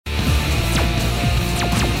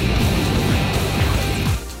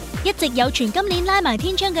一直有傳今年拉埋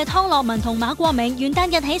天窗嘅湯樂文同馬國明元旦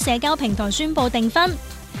日喺社交平台宣布訂婚。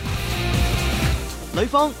女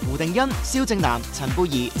方胡定欣、蕭正楠、陳貝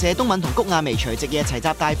兒、謝東敏同谷婭溦隨即夜齊集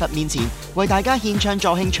大佛面前，為大家獻唱助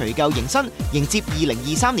慶除舊迎新，迎接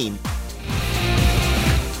2023年。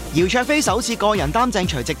姚焯菲首次個人擔正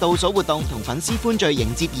除夕倒數活動，同粉絲歡聚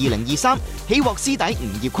迎接2023，喜獲師弟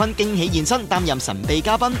吳業坤驚喜現身，擔任神秘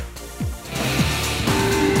嘉賓。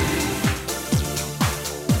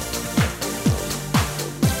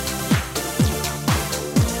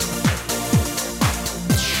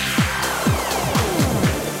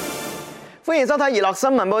歡迎收睇娛樂新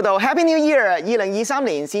聞報道 ，Happy New Year！2023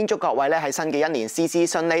年先祝各位咧喺新嘅一年事事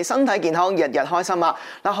順利、身體健康、日日開心啊！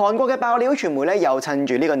嗱，韓國嘅爆料傳媒咧又趁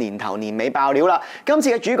住呢個年頭年尾爆料啦。今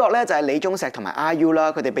次嘅主角咧就係李鐘碩同埋 IU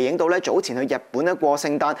啦，佢哋被影到咧早前去日本咧過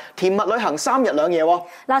聖誕，甜蜜旅行3日2夜喎。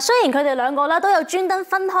嗱，雖然佢哋兩個啦都有專登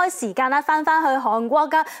分開時間啦翻去韓國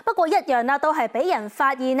㗎，不過一樣啦都係俾人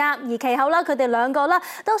發現啦。而其後啦佢哋兩個啦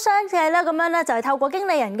都相繼咧咁樣咧就係透過經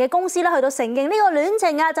理人嘅公司啦去到承認呢個戀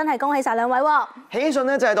情啊，真係恭喜晒兩位。喜訊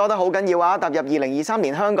咧真係多得好緊要啊！踏入2023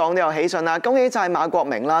年，香港都有喜訊啦！恭喜晒馬國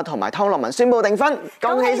明啦，同埋湯樂文宣布訂婚，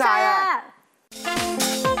恭喜晒啊！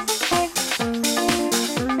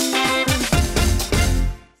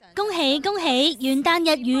恭喜！元旦日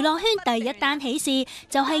娛樂圈第一單喜事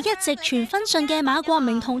就係一直傳婚訊嘅馬國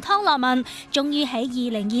明同湯樂文，終於喺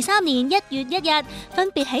2023年1月1日分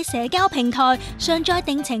別喺社交平台上載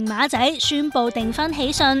定情馬仔，宣布訂婚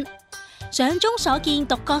喜訊。相中所見，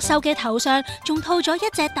獨角獸嘅頭上仲套咗一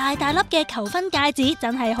隻大大粒嘅求婚戒指，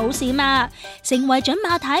真係好閃啊！成為準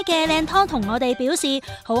馬太嘅靚湯同我哋表示，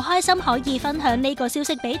好開心可以分享呢個消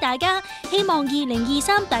息俾大家，希望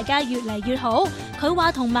2023大家越嚟越好。佢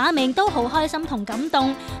話同馬明都好開心同感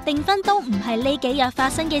動，訂婚都唔係呢幾日發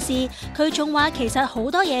生嘅事。佢仲話其實好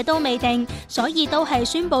多嘢都未定，所以都係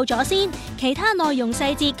宣布咗先，其他內容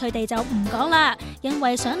細節佢哋就唔講啦，因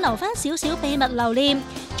為想留翻少少秘密留念。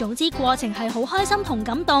總之過程係好開心同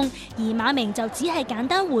感動，而馬明就只係簡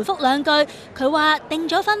單回覆兩句，佢話訂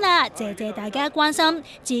咗婚啦，謝謝大家關心。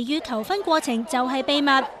至於求婚過程就係秘密。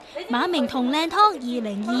馬明同靚湯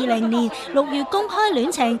2020年6月公開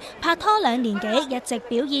戀情，拍拖2年幾，一直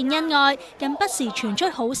表現恩愛，更不時傳出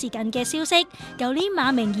好事近嘅消息。舊年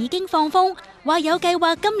馬明已經放風，話有計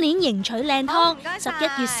劃今年迎娶靚湯。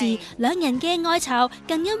11月時，兩人嘅愛巢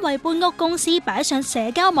更因為搬屋公司擺上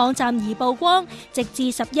社交網站而曝光。直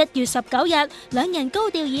至11月19日，兩人高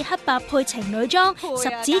調以黑白配情侶裝，十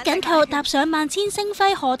指緊扣踏上萬千星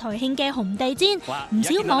輝賀台慶嘅紅地氈。唔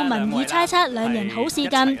少網民已猜測兩人好事近。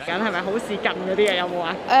緊係咪好事近嗰啲啊？有冇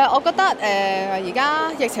啊？我覺得而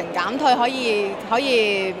家疫情減退可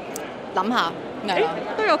以諗下。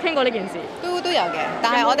都有傾過呢件事，都有嘅。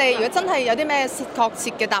但係我哋如果真係有啲咩確切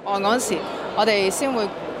嘅答案嗰陣時，我哋先會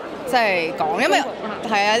即係講，因為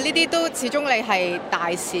係啊，呢啲都始終你係大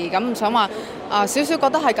事，咁唔想話少少覺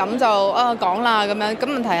得係咁就講啦咁樣。咁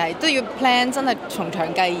問題係都要 plan 真係從長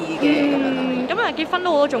計議嘅咁樣。咁結婚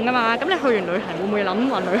都好重㗎嘛。咁你去完旅行會唔會諗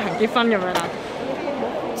話旅行結婚咁樣啊？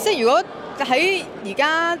即係如果喺而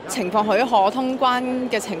家情況許可通關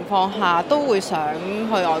嘅情況下，都會想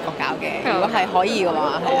去外國搞嘅。如果係可以嘅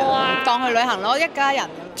話，係啊，當去旅行咯，一家人。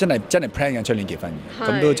真係 plan 緊出年結婚嘅，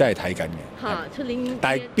咁都真係睇緊嘅。出年，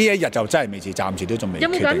但係邊一日就真係未知，暫時都仲未決定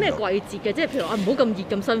到。有冇揀咩季節嘅？即係譬如話唔好咁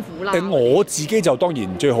熱咁辛苦啦。我自己就當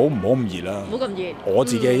然最好唔好咁熱啦。唔好咁熱。我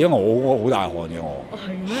自己因為我好大汗嘅我。係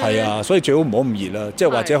咩？係啊，所以最好唔好咁熱啦。即係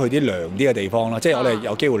或者去啲涼啲嘅地方啦。即係我哋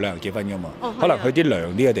有機會兩人結婚㗎嘛。可能去啲涼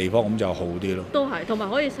啲嘅地方咁就好啲咯。都係，同埋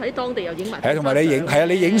可以喺當地又影埋。係啊，同埋你影係啊，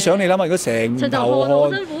你影相你諗下，如果成頭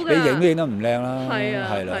汗，你影都影得唔靚啦。係啊，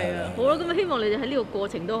係啦，係啊。好啦，咁希望你哋喺呢個過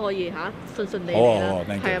程都可以順順利利啦，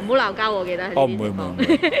係啊，唔好鬧交我記得。唔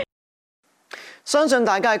會。相信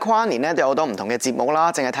大家喺跨年咧都有好多唔同嘅節目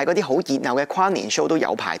啦，淨係睇嗰啲好熱鬧嘅跨年 show 都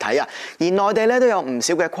有排睇啊！而內地咧都有唔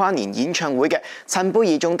少嘅跨年演唱會嘅，陳貝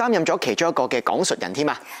兒仲擔任咗其中一個嘅講述人添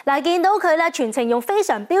啊！嗱，見到佢咧全程用非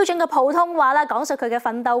常標準嘅普通話啦，講述佢嘅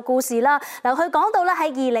奮鬥故事啦。嗱，佢講到咧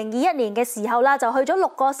喺2021年嘅時候啦，就去咗6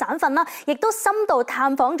個省份啦，亦都深度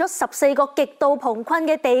探訪咗14個極度窮困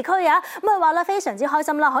嘅地區啊！咁佢話啦非常之開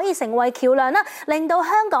心啦，可以成為橋樑啦，令到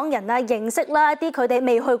香港人啊認識啦一啲佢哋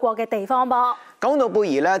未去過嘅地方噃。講到貝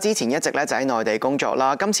兒咧，之前一直咧就喺內地工作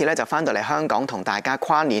啦，今次咧就翻到嚟香港同大家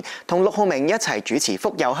跨年，同陸浩明一齊主持《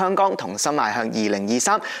福有香港》同《心邁向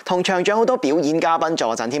2023》，同場仲有好多表演嘉賓助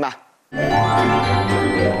陣添啊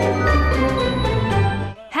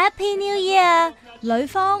 ！Happy New Year！ 呂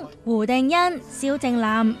方、胡定欣、蕭正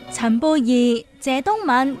楠、陳貝兒、謝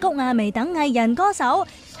東敏、谷婭溦等藝人歌手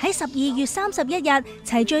喺12月31日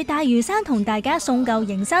齊聚大嶼山同大家送舊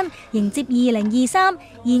迎新，迎接2023。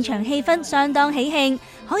現場氣氛相當喜慶，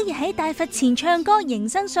可以喺大佛前唱歌迎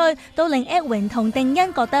新歲，都令 Edwin 同定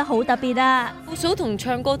欣覺得好特別啊！倒數同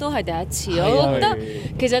唱歌都係第一次，我覺得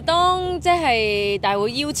其實當即係大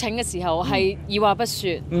會邀請嘅時候係二話不說，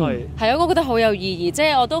係啊，我覺得好有意義，即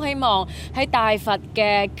係我都希望喺大佛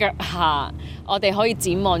嘅腳下，我哋可以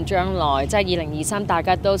展望將來，即係2023大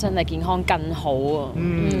家都身體健康更好啊！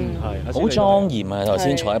係好莊嚴啊！頭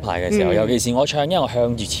先坐一排嘅時候，尤其是我唱，因為我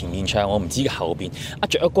向住前面唱，我唔知後邊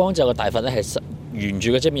着咗光之後個大佛咧係沿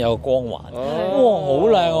住嘅側邊有個光環，哇，好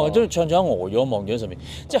靚啊！都唱咗呆咗望咗上面，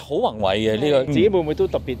即係好宏偉嘅呢個。自己會唔會都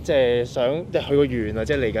特別即係想即係許個願啊？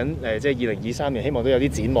即係嚟緊即係2023年，希望都有啲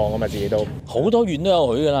展望啊嘛！自己都好多願都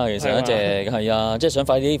有許㗎啦，其實一直係啊，即係想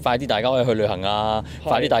快啲大家可以去旅行啊，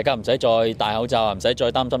快啲大家唔使再戴口罩啊，唔使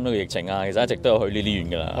再擔心呢個疫情啊，其實一直都有許呢啲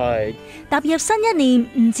願㗎啦。係踏入新一年，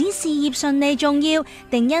唔止事業順利重要，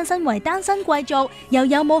定欣身為單身貴族，又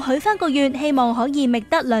有冇許翻個願，希望可以覓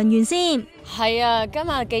得良緣先？係啊，今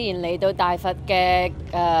日既然嚟到大佛嘅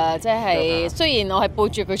即係雖然我係背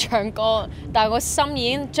住佢唱歌，但係我心已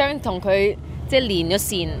經將同佢即係連咗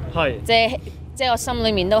線，即係我心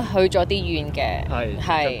裏面都許咗啲願嘅，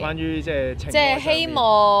係關於即係希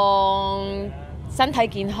望身體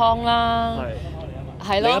健康啦，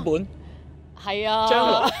係咯。另一半係啊，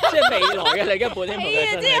將來即係未來嘅另一半，真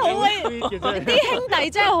係好啲兄弟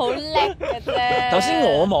真係好叻嘅啫。頭先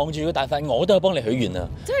我望住個大佛，我都有幫你許願啊！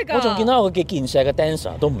真係㗎，我仲見到有個嘅健碩嘅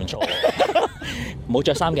dancer 都唔錯，冇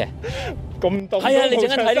着衫嘅。咁凍係啊！你陣間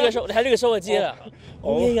睇呢個 show，你睇呢個 show 就知啦。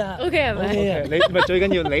OK 㗎，OK 係咪？你咪最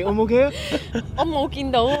緊要你 O 唔 OK 啊？我冇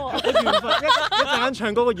見到喎。緣分一陣間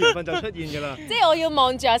唱歌個緣分就出現㗎啦。即係我要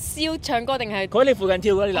望住阿蕭唱歌定係？佢喺你附近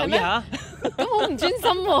跳㗎，你留意下。咁好唔專心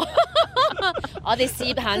喎。我哋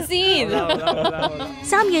試行先。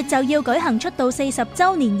3月就要舉行出道40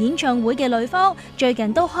週年演唱會嘅女方，最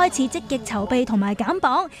近都開始積極籌備同埋減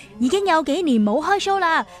磅，已經有幾年冇開 show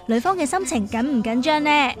啦。女方嘅心情緊唔緊張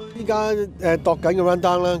呢？依家度緊嘅 run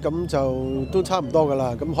down 啦，咁就都差唔多噶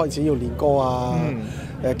啦。咁開始要練歌啊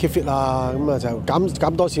，keep fit 啊，咁啊就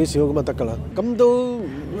減多少少咁就得噶啦。咁都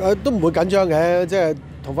唔會緊張嘅，即係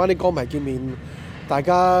同翻啲歌迷見面，大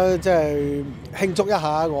家即係慶祝一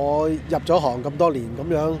下我入咗行咁多年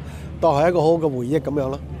咁樣，當係一個好好嘅回憶咁樣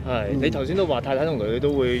咯。係，你頭先都話太太同女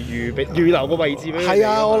都會預留個位置俾你。係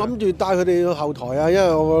啊，我諗住帶佢哋去後台啊，因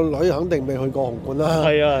為我個女肯定未去過紅館啦。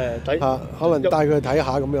係啊，可能帶佢去睇下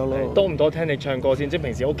咁樣咯。多唔多聽你唱歌先？即係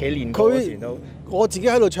平時屋企練歌嗰時都。我自己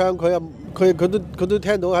喺度唱，佢都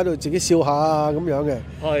聽到喺度自己笑下啊咁樣嘅。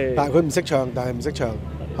係。但係佢唔識唱，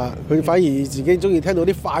佢反而自己中意聽到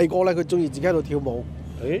啲快歌咧，佢中意自己喺度跳舞。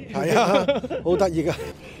係啊，好得意㗎。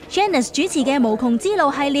Janice 主持嘅無窮之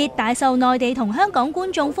路系列大受內地同香港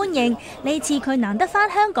觀眾歡迎，呢次佢難得返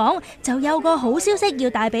香港，就有個好消息要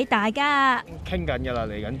帶俾大家。傾緊㗎啦，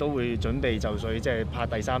嚟緊都會準備就緒，即係拍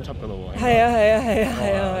第3輯㗎咯喎。係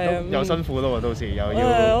啊，又辛苦咯喎，到時又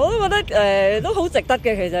要。我都覺得都好值得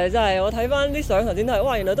嘅，其實真係我睇翻啲相頭先都係，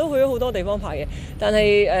哇！原來都去咗好多地方拍嘅，但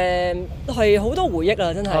係係好多回憶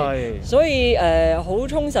啊，真係。所以好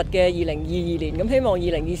充實嘅2022年，咁希望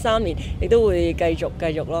2023年亦都會繼續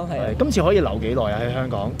咯。係，今次可以留幾耐啊？喺香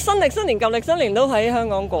港新歷新年舊歷新年都喺香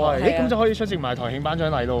港過。咁就可以出席埋台慶頒獎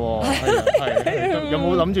禮咯喎。有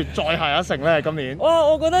冇諗住再下一城咧？今年？哇！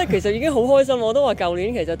我覺得其實已經好開心，我都話舊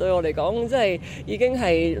年其實對我嚟講，即係已經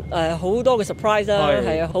係好多嘅 surprise 啦，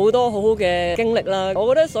係啊，好多好好嘅經歷啦。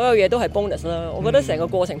我覺得所有嘢都係 bonus 啦。我覺得成個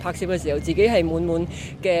過程拍攝嘅時候，自己係滿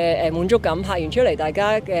嘅滿足感，拍完出嚟大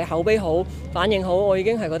家嘅口碑好，反應好，我已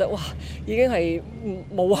經係覺得哇，已經係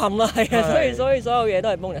無憾啦，係啊，所以所有嘢都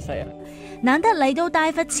係 bonus。難得嚟到大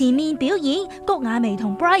佛前面表演，谷婭溦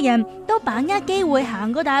同 Brian 都把握機會行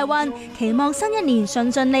個大運，期望新一年順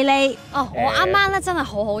順利利。我啱啱咧真係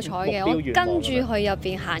好彩嘅，我跟住去入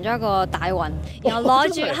邊行咗一個大運，然後攞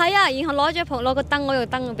住係啊，然後攞個燈，嗰個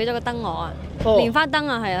燈俾咗個燈我啊，蓮花燈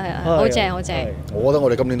啊，係啊，好正好正。我覺得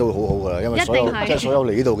我哋今年都會好好噶啦，因為所有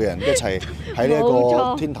嚟呢度嘅人一齊喺呢一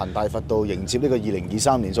個天壇大佛度迎接呢個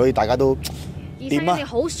2023年，所以大家都。掂啊！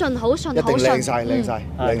好順，一定靚晒。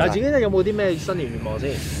但係自己有冇啲咩新年願望先？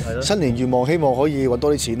係咯。新年願望希望可以揾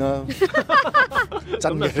多啲錢啦。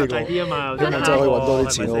真嘅呢個。啲啊嘛，真係可以揾多啲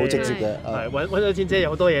錢，好直接嘅。係揾多啲錢，即係有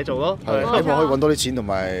好多嘢做咯。係，希望可以揾多啲錢同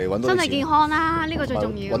埋揾多啲錢。身體健康啦，呢個最重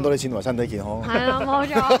要。揾多啲錢同埋身體健康。係啊，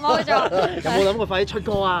冇錯。有冇諗過快啲出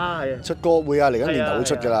歌啊？係。出歌會啊！嚟緊年頭會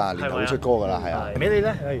出㗎啦，年頭會出歌㗎啦，係啊。俾你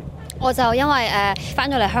咧，我就因為翻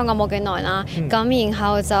咗嚟香港冇幾耐啦，咁然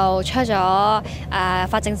後就出咗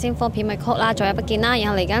法證先鋒片尾曲啦，再也不見啦，然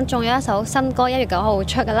後嚟緊仲有一首新歌1月9號會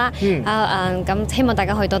出㗎啦，咁希望大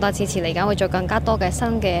家可以多多支持，嚟緊會做更加多嘅新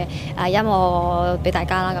嘅音樂俾大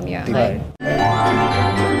家啦咁樣。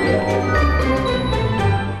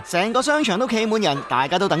成個商場都企滿人，大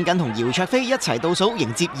家都等緊同姚焯菲一齊倒數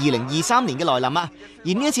迎接2023年嘅來臨啊！而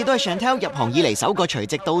呢一次都係 Chantel 入行以嚟首個除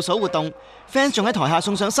夕倒數活動 ，fans 仲喺台下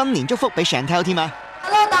送上新年祝福俾 Chantel 添啊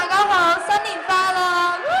 ！Hello， 大家好，新年快樂！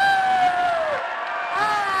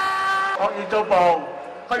學業進步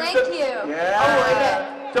 ，Thank you， 我會嘅。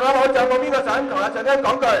仲有冇邊個想同阿 Chantel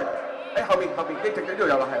講句？喺後面一直喺度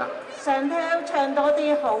有啦，係啦。Chantel 唱多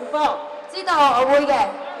啲好歌，知道我會嘅。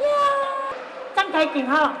身體健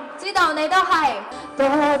康，知道你都係。多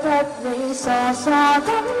得你傻傻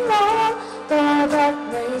等我，多得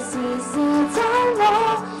你時時找我，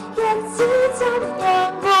日子怎樣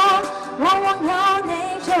過，往往有你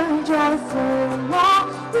最在乎我。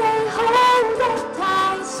你好得太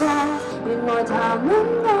傻，原來談戀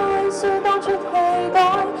愛需當初期待，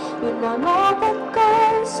原來我不該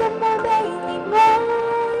信愛被憐愛。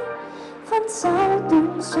分手短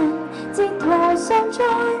信，截圖上載，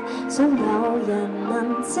想有人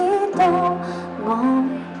能知道我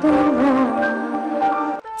的愛。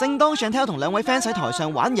正當 Chantel 同兩位 fans 喺台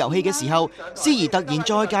上玩遊戲嘅時候，司儀突然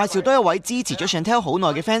再介紹多一位支持咗 Chantel 好耐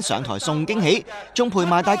嘅 fans 上台送驚喜，仲陪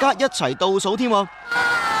埋大家一齊倒數添。係咪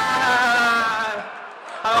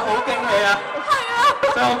好驚喜啊？係啊！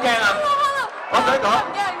真係好驚啊！我想講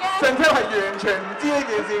 ，Chantel 係完全唔知呢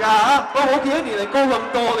件事㗎嚇，我冇見到年齡高咁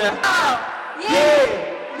多嘅。2、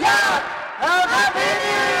1 ，Happy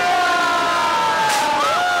New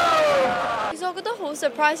Year！ 其實我覺得好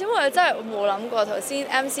surprise， 因為真係冇諗過。頭先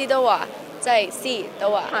MC 都話，即係司儀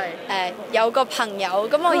都話，有個朋友，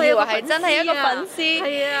咁我以為係真係一個粉絲，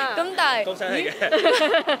咁但係，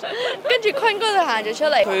跟住坤哥就行咗出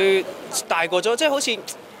嚟。佢大個咗，即係好似。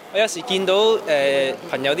我有時見到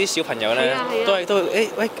朋友啲小朋友咧，都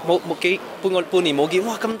喂冇半年冇見，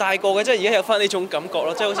哇咁大個嘅，即係而家有翻呢種感覺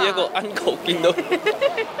咯，即係好似一個 uncle 見到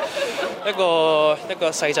一個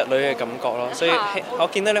細侄女嘅感覺咯，所以我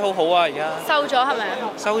見到你好好啊，而家瘦咗係咪啊？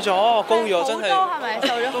瘦咗，高咗真係。好多係咪？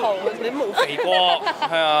瘦咗好。你冇肥過，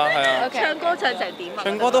係啊。唱歌唱成點啊？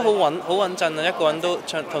唱歌都好穩陣啊，一個人都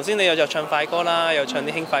唱。頭先你又唱快歌啦，又唱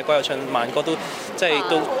啲輕快歌，又唱慢歌，都即係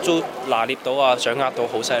都拿捏到啊，掌握到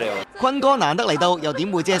好犀利。坤哥難得嚟到，又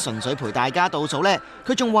點會只係純粹陪大家倒數呢？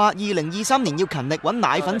佢仲話2023年要勤力揾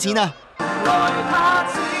奶粉錢啊！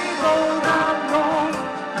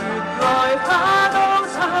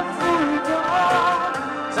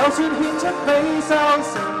就算獻出比收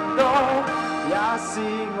成多，也是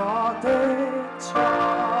我的錯。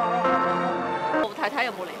太太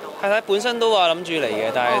有冇嚟到？太太本身都話諗住嚟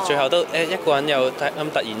嘅，但係最後都一個人又咁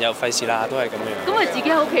突然又費事啦，都係咁樣。咁佢自己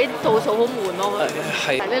喺屋企倒數好悶咯。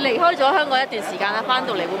係。你離開咗香港一段時間啦，翻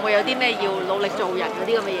到嚟會唔會有啲咩要努力做人嗰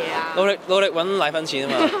啲咁嘅嘢啊？努力揾奶粉錢啊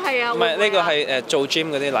嘛。係啊。唔係呢個係做 gym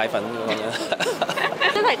嗰啲奶粉咁樣。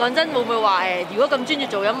真係講真，會唔會話如果咁專注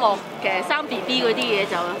做音樂嘅生 BB 嗰啲嘢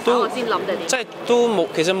就我先諗定點？即係都冇，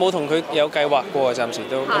其實冇同佢有計劃過，暫時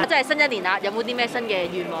都。即係新一年啦，有冇啲咩新嘅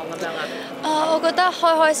願望咁樣啊？我覺得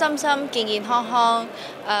開開心心、健健康康，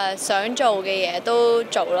想做嘅嘢都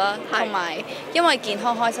做啦，同埋因為健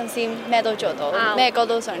康開心先咩都做到，咩歌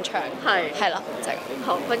都想唱，係啦，就係咁。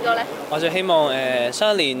好，坤哥咧？我就希望新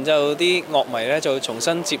一年就啲樂迷咧就重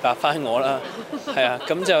新接納翻我啦，係啊，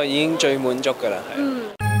咁就已經最滿足㗎啦，係。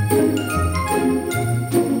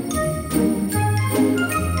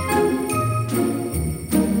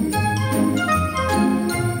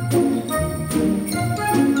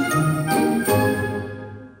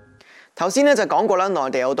頭先咧就講過啦，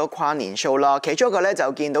內地有好多跨年 show 啦，其中一個咧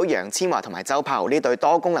就見到楊千嬅同埋周柏豪呢對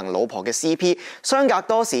多功能老婆嘅 CP， 相隔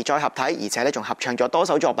多時再合體，而且咧仲合唱咗多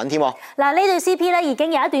首作品添。嗱，呢對 CP 咧已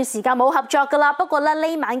經有一段時間冇合作噶啦，不過咧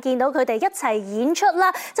呢晚見到佢哋一齊演出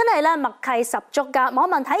啦，真係咧默契十足噶。網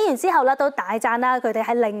民睇完之後咧都大讚啦，佢哋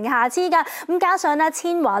係零瑕疵噶。咁加上咧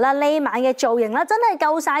千嬅啦呢晚嘅造型啦，真係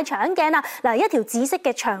夠晒搶鏡啊！嗱，一條紫色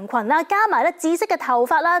嘅長裙啦，加埋咧紫色嘅頭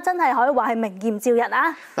髮啦，真係可以話係明豔照人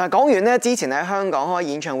啊！嗱，講完呢之前喺香港開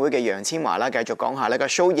演唱會嘅楊千嬅啦，繼續講下呢個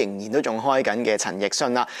show 仍然都仲開緊嘅陳奕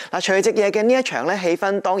迅啦。嗱，除夕夜嘅呢一場咧氣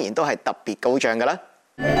氛當然都係特別高漲㗎啦。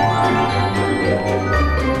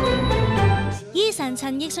Eason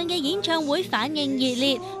陳奕迅嘅演唱會反應熱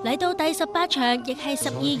烈，嚟到第18場，亦係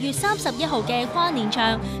12月31號嘅跨年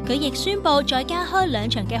場。佢亦宣布再加開2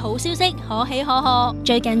場嘅好消息，可喜可賀。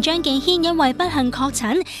最近張敬軒因為不幸確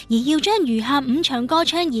診，而要將餘下5場歌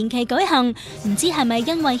唱延期舉行。唔知係咪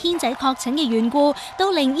因為軒仔確診嘅緣故，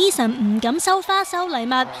都令 Eason 唔敢收花收禮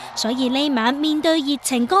物，所以呢晚面對熱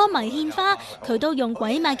情歌迷獻花，佢都用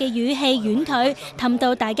鬼馬嘅語氣婉拒，氹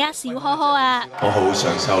到大家笑呵呵啊！我好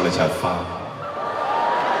想收你紮花。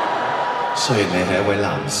雖然你係一位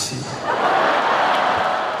男士，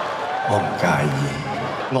我唔介意。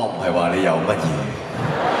我唔係話你有乜嘢，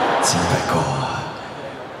只不過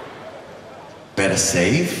better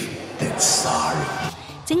safe than sorry。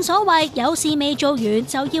正所謂有事未做完，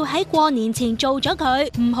就要喺過年前做咗佢，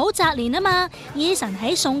唔好擇年啊嘛。Eason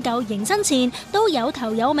喺送舊迎新前都有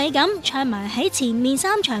頭有尾咁唱埋喺前面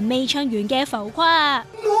3場未唱完嘅浮誇啊！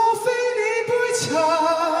我非你杯茶，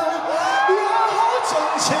也可盡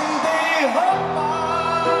情地喝吧，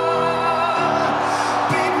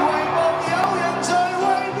別遺忘有人在為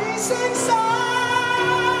你聲嘶。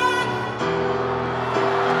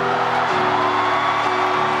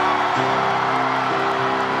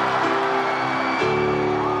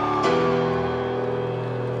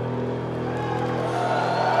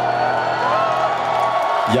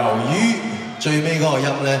由於最尾嗰個音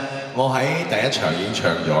咧，我喺第1場已經唱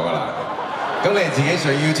咗㗎啦。咁你自己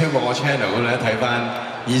上 YouTube 我 channel 嗰度咧睇翻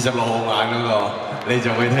26號晚嗰個，你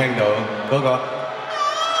就會聽到嗰個。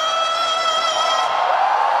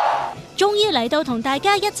終於嚟到同大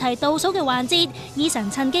家一齊倒數嘅環節 ，Eason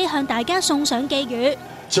趁機向大家送上寄語。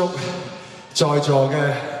祝在座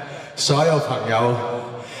嘅所有朋友，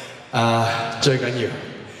最緊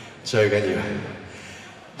要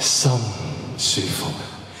心舒服。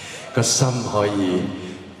個心可以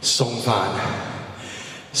鬆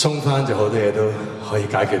翻就好多嘢都可以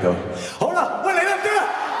解決到。好啦，喂，嚟啦唔得啦，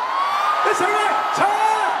一齊嚟7、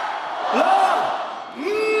6、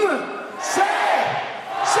5、4、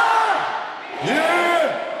3、2、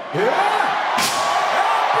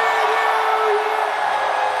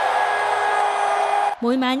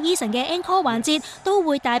每晚 Eason 嘅 encore 環節都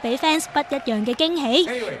會帶俾 fans 不一樣嘅驚喜，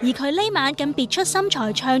而佢呢晚更別出心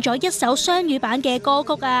裁唱咗一首雙語版嘅歌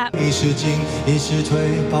曲啊！一時進一時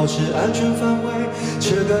退，保持安全範圍，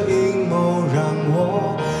這個陰謀讓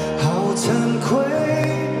我好慚愧，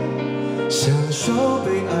享受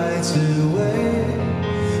被愛滋味，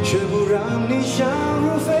卻不讓你想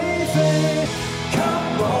入非非，給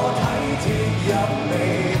我體貼入微，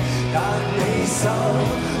但你手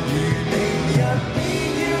如明日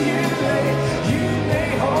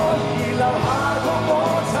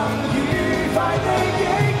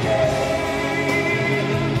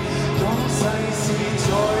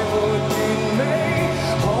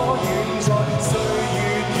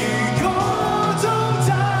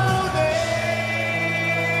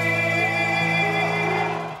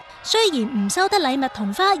雖然唔收得禮物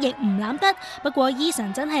同花，亦唔攬得，不過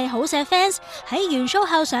Eason 真係好錫 fans， 喺完 show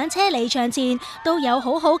後上車離場前，都有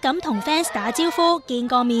好好咁同 fans 打招呼，見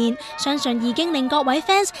過面，相信已經令各位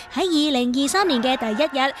fans 喺2023年嘅第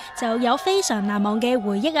1日就有非常難忘嘅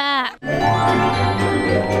回憶啊！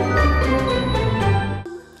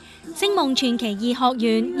星夢傳奇2學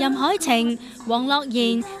員任海晴、黃樂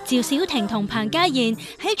妍、趙小婷同彭嘉妍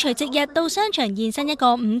喺除夕日到商場現身一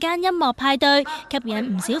個午間音樂派對，吸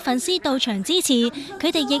引唔少粉絲到場支持。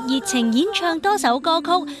佢哋亦熱情演唱多首歌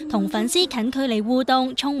曲，同粉絲近距離互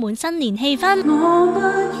動，充滿新年氣氛。我不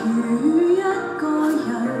如一個人，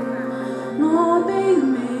我卑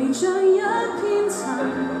微像一片塵，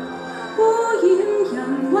污染人、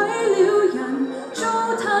毀了人、糟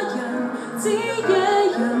蹋人，只惹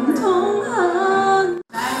人痛恨。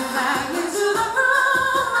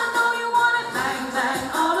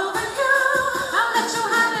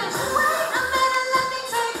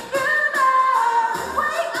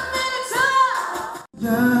若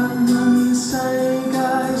問世界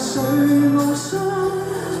誰無雙，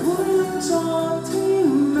會令昨天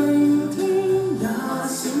明天也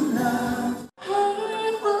閃亮。喜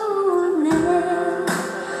歡你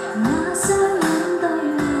那雙眼對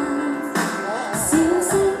眼，笑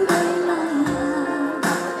聲美麗人，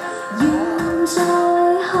願再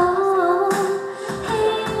可輕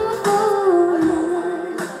撫你。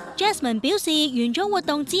Jasmine 表示完咗活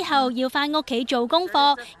動之後要返屋企做功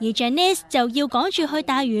課，而 Janice 就要趕住去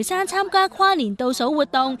大嶼山參加跨年倒數活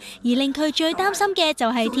動，而令佢最擔心嘅就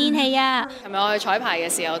係天氣啊！琴日我去彩排嘅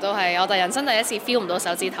時候都係我人生第一次 feel 唔到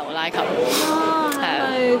手指頭拉球。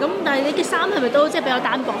係咁，但係你嘅衫係咪都即係比較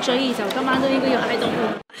單薄，所以就今晚都應該要喺度？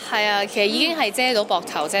係啊，其實已經係遮到膊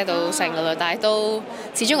頭、遮到成噶啦，但係都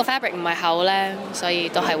始終個 fabric 唔係厚咧，所以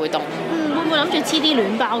都係會凍。會唔會諗住黐啲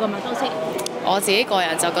暖包㗎嘛？到時我自己個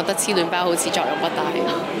人就覺得黐暖包好似作用不大。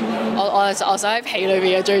我想喺被裏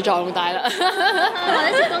邊嘅最作用大啦。或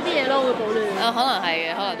者食多啲嘢咯，會保暖。可能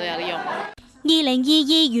係嘅，可能都有啲用。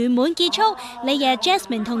2022圓滿結束，呢日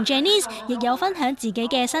Jasmine 同 Janice 亦有分享自己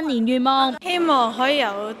嘅新年願望，希望可以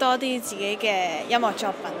有多啲自己嘅音樂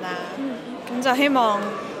作品啦。咁就希望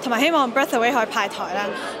同埋希望 Breath Away 可以派台啦，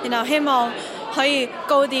然後希望可以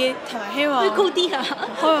高啲，同埋希望可以高啲啊！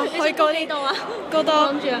可以高啲多啊，高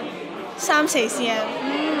多3-4 cm。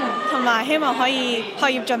同埋希望可以學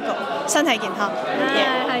業進步，身體健康。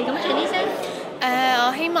係咁，Janice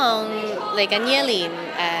我希望嚟緊呢一年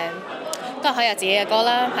都係可以有自己嘅歌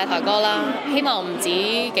啦，派台歌啦，希望唔止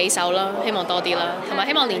幾首啦，希望多啲啦，同埋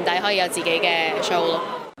希望年底可以有自己嘅 show 咯。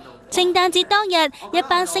聖誕節當日，一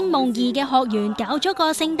班星夢2嘅學員搞咗個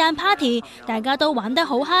聖誕 party， 大家都玩得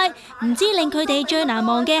好嗨，唔知令佢哋最難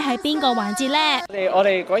忘嘅係邊個環節呢？我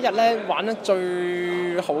哋嗰日咧玩得最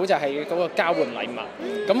好就係嗰個交換禮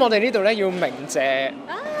物。咁我哋呢度咧要鳴謝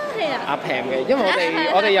阿 Pam 嘅，因為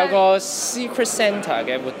我哋有個 Secret Santa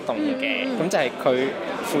嘅活動嘅，咁就係佢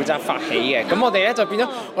負責發起嘅。咁我哋咧就變咗，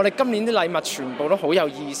我哋今年啲禮物全部都好有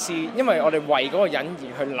意思，因為我哋為嗰個人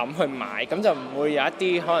而去諗去買，咁就唔會有一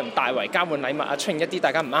啲可能大圍交換禮物啊，出現一啲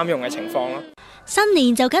大家唔啱用嘅情況咯。新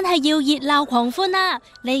年就梗係要熱鬧狂歡啦！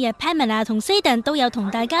呢日 Pamela 同 Saden 都有同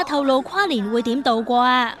大家透露跨年會點度過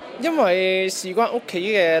啊。因為事關屋企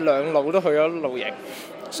嘅兩老都去咗露營，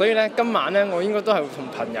所以咧今晚咧我應該都係會同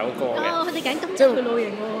朋友過嘅。佢哋緊今日去露營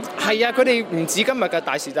喎。係啊，佢哋唔止今日嘅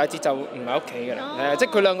大時大節就唔喺屋企㗎啦。係啊，即係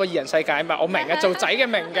佢兩個二人世界嘛，我明嘅，做仔嘅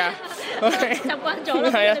明㗎。習慣咗啦，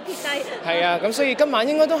係啊，撇低。係啊，咁所以今晚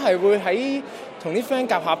應該都係會喺同啲 friend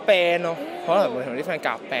夾下 band 咯，可能會同啲 friend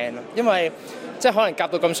夾 band 咯，因為即係可能夾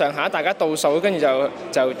到咁上下，大家倒數，跟住就完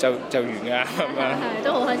㗎咁樣。係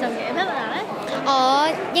都好開心嘅。Pamela 咧？我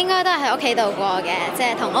應該都係喺屋企度過嘅，即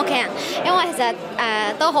係同屋企人，因為其實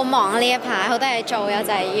都好忙呢一排，好多嘢做，又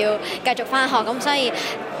就係要繼續返學，咁所以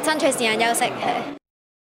爭取時間休息。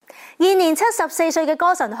現年74歲嘅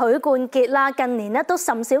歌神許冠傑啦，近年咧都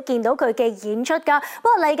甚少見到佢嘅演出㗎。不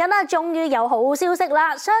過嚟緊啦，終於有好消息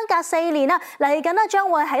啦！相隔4年啦，嚟緊啦將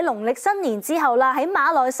會喺農曆新年之後啦，喺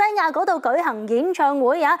馬來西亞嗰度舉行演唱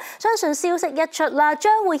會啊！相信消息一出啦，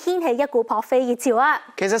將會掀起一股撲飛熱潮啊！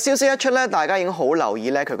其實消息一出咧，大家已經好留意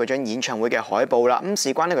咧佢嗰張演唱會嘅海報啦。咁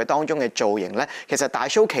事關咧佢當中嘅造型咧，其實大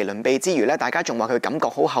show 麒麟臂之餘咧，大家仲話佢感覺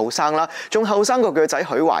好後生啦，仲後生過佢個仔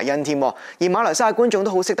許懷恩添。而馬來西亞觀眾都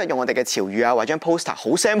好識得用我哋嘅潮語啊，或者 poster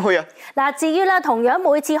好 Sam 去啊！嗱，至於啦，同樣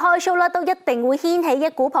每次開 show 啦，都一定會掀起一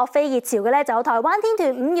股撲飛熱潮嘅咧，就有台灣天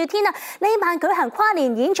團5月天啊！呢晚舉行跨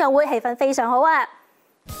年演唱會，氣氛非常好啊！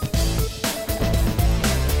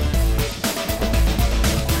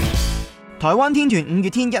台灣天團5月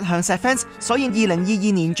天一向錫 fans， 所以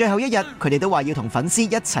2022年最後一日，佢哋都話要同粉絲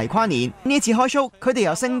一齊跨年。呢一次開 show， 佢哋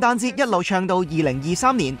由聖誕節一路唱到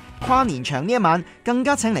2023年跨年場呢一晚，更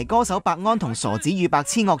加請嚟歌手白安同傻子與白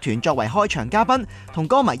痴樂團作為開場嘉賓，同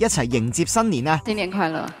歌迷一齊迎接新年啊！新年快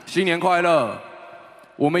樂！新年快樂！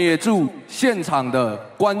我們也祝現場的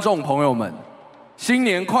觀眾朋友們新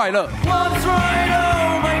年快樂！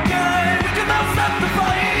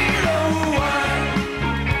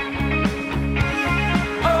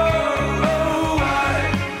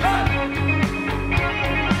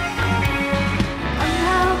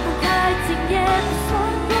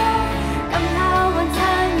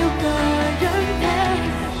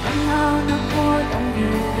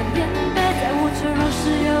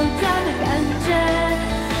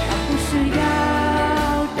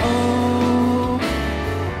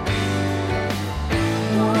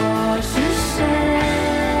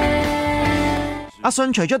阿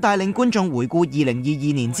信除咗帶領觀眾回顧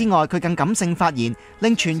2022年之外，佢更感性發言，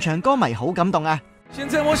令全場歌迷好感動啊！現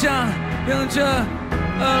在我想用這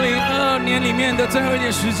2022年裡面的最後一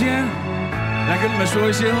點時間，來跟你們說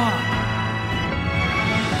一些話。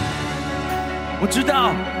我知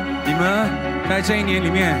道你們在這一年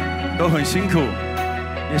裡面都很辛苦，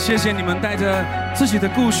也謝謝你們帶着自己的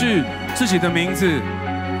故事、自己的名字、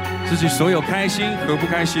自己所有開心和不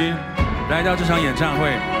開心，來到這場演唱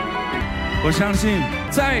會。我相信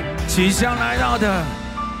在即將來到的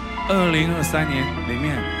2023年裡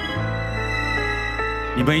面，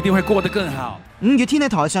你們一定會過得更好。5月天喺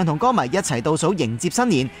台上同歌迷一齊倒數迎接新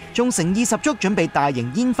年，仲誠意十足準備大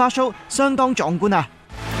型煙花 show， 相當壯觀啊！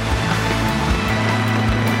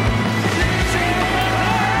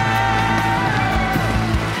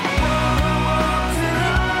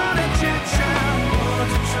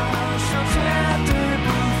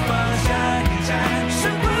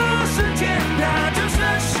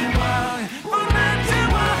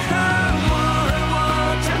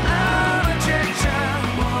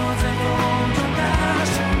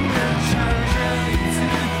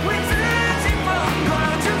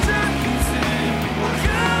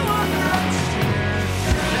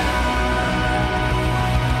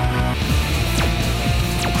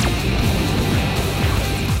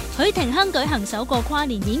廷鏗舉行首個跨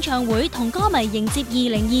年演唱會，同歌迷迎接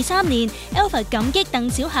2023年。Alfred 感激鄧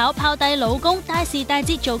小巧拋低老公，大時大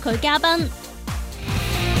節做佢嘉賓。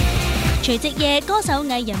除夕夜，歌手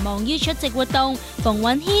藝人忙於出席活動，馮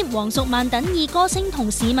允謙、黃淑蔓等以歌聲同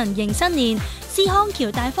市民迎新年。施康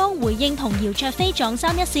橋大方回應同姚焯菲撞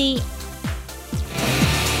衫一事。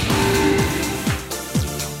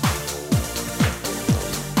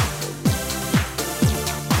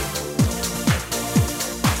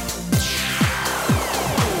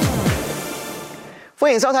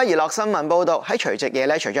歡迎收睇娛樂新聞報道。喺除夕夜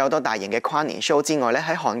咧，除咗有好多大型嘅跨年 show 之外咧，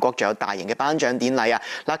喺韓國仲有大型嘅頒獎典禮啊！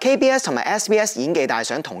嗱 ，KBS 同埋 SBS 演技大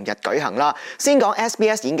賞同日舉行啦。先講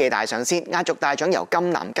SBS 演技大賞先，壓軸大獎由金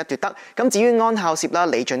南吉奪得。咁至於安孝燮啦、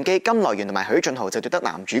李俊基、金來源同埋許晉豪就奪得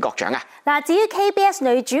男主角獎啊！嗱，至於 KBS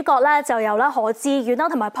女主角咧，就由何志遠啦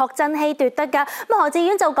同埋朴振熙奪得㗎。咁何志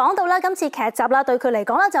遠就講到啦，今次劇集啦對佢嚟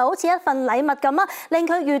講咧就好似一份禮物咁啊，令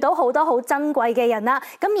佢遇到好多好珍貴嘅人啦。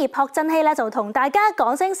咁而朴振熙咧就同大家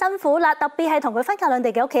講聲辛苦啦，特別係同佢分隔兩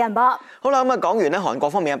地嘅屋企人噃。好啦，咁啊講完咧韓國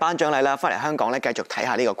方面嘅頒獎禮啦，翻嚟香港咧繼續睇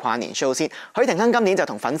下呢個跨年 show 先。許廷鏗今年就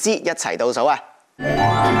同粉絲一齊倒數啊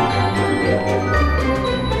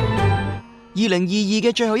！2022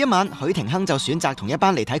嘅最後一晚，許廷鏗就選擇同一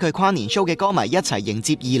班嚟睇佢跨年 show 嘅歌迷一齊迎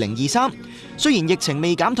接2023。雖然疫情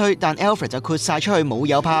未減退，但 Alfred 就豁晒出去冇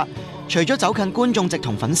有怕。除咗走近觀眾席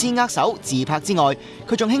同粉絲握手自拍之外，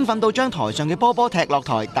佢仲興奮到將台上嘅波波踢落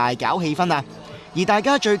台，大搞氣氛啊！而大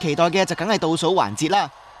家最期待嘅就梗係倒數環節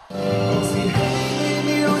啦。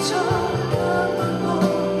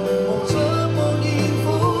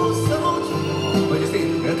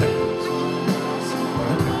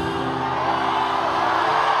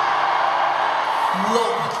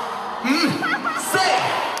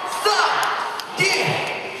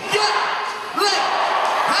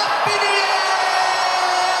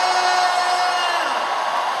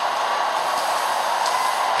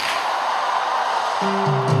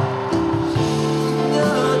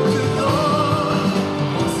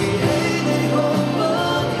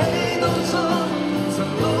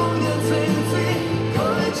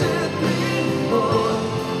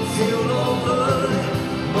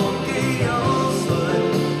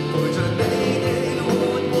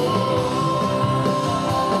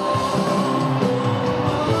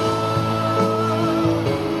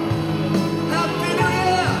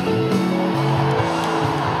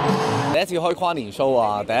第一次開跨年 show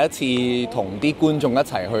啊，第一次同啲觀眾一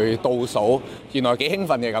齊去倒數，原來幾興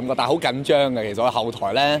奮嘅感覺，但係好緊張嘅。其實我後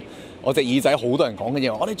台咧，我隻耳仔好多人講嘅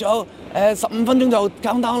嘢，我哋仲有15分鐘就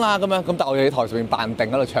countdown 啦咁樣，咁但係我哋喺台上面扮定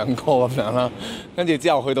喺度唱歌咁樣啦，跟住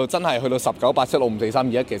之後去到真係去到19、87、65、43、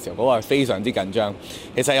21嘅時候，嗰個係非常之緊張。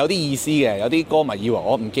其實有啲意思嘅，有啲歌迷以為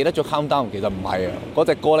我唔記得咗 countdown， 其實唔係啊，嗰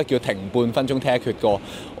隻歌咧叫停半分鐘聽一闋歌，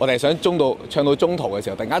我哋係想唱到中途嘅時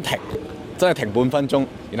候突然間停。真係停半分鐘，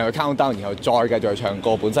然後去 count down， 然後再繼續去唱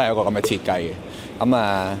歌，本身係一個咁嘅設計嘅。咁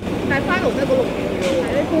啊，但係 final 得嗰6秒嘅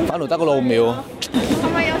喎，final 得嗰6秒，係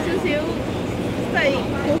咪有少少即係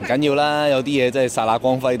唔緊要啦？有啲嘢真係剎那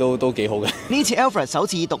光輝都幾好嘅。呢次 Alfred 首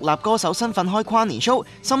次以獨立歌手身份開跨年 show，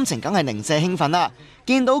 心情梗係零舍興奮啦！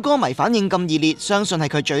見到歌迷反應咁熱烈，相信係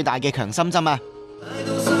佢最大嘅強心針啊！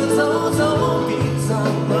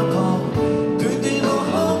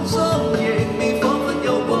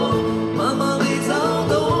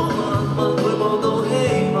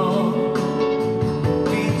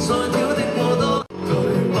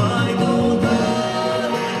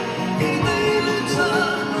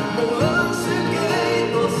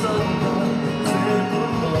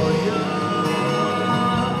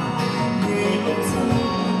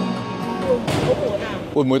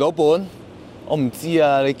回唔回到本？我唔知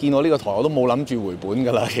啊！你見我呢個台我都冇諗住回本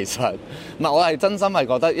㗎啦，其實。唔係，我係真心係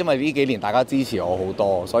覺得，因為呢幾年大家支持我好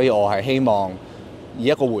多，所以我係希望以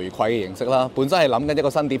一個回饋嘅形式啦。本身係諗緊一個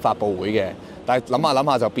新碟發佈會嘅，但係諗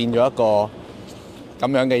下就變咗一個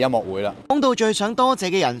咁樣嘅音樂會啦。講到最想多謝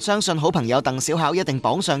嘅人，相信好朋友鄧小巧一定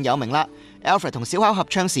榜上有名啦。Alfred 同小巧合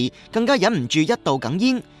唱時，更加忍唔住一度哽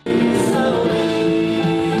咽。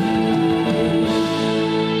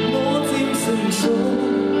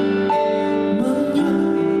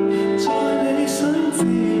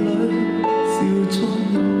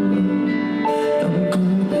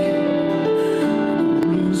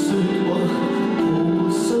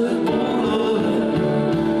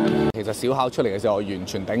其實小巧出嚟嘅時候，我完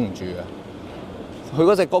全頂唔住嘅。佢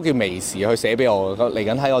嗰隻歌叫《微時》，佢寫俾我，嚟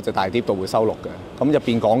緊喺我隻大碟度會收錄嘅。咁入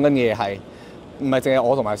邊講緊嘅嘢係唔係淨係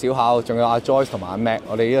我同埋小巧，仲有阿 Joyce 同埋阿 Mac，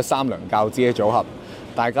 我哋呢個三娘教子嘅組合。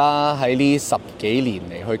大家喺呢10幾年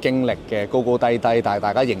嚟去經歷嘅高高低低，但係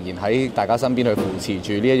大家仍然喺大家身邊去扶持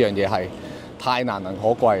住呢一樣嘢係太難能可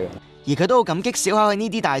貴啦。而佢都好感激小巧喺呢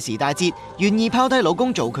啲大時大節願意拋低老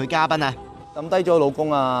公做佢嘉賓啊！抌低咗老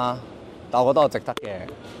公啊，但我覺得我值得嘅，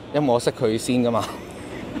因為我識佢先噶嘛。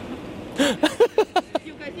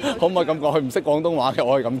可唔可以咁講？佢唔識廣東話嘅，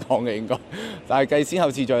我可以咁講嘅應該。但係計先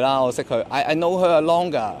後次序啦，我識佢。I know her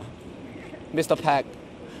longer，Mr. Pack。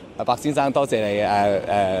白先生，多謝你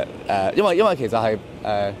因為其實係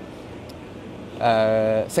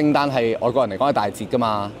聖誕係外國人嚟講係大節㗎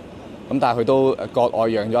嘛，咁但係佢都割愛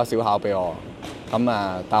讓咗小巧俾我，但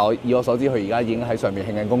係以我所知，佢而家已經喺上面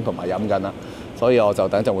慶緊功同埋飲緊啦，所以我就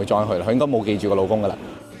等陣會 join 佢啦。佢應該冇記住個老公㗎啦。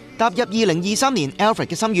踏入2023年 ，Alfred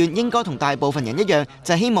嘅心願應該同大部分人一樣，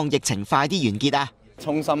就係希望疫情快啲完結啊！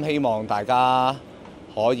衷心希望大家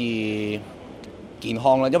可以健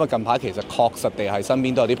康啦，因為近排其實確實地係身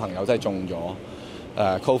邊都有啲朋友真係中咗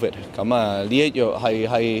Covid， 咁呢一樣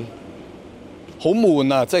係好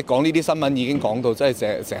悶啊！即係講呢啲新聞已經講到，即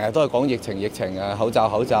係成日都係講疫情啊，口罩，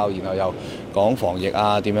然後又講防疫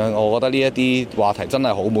啊點樣，我覺得呢一啲話題真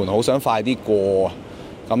係好悶，好想快啲過啊！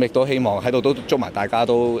咁亦都希望喺度都祝埋大家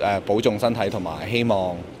都保重身體，同埋希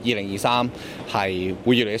望2023係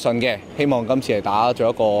會越嚟越順嘅。希望今次係打咗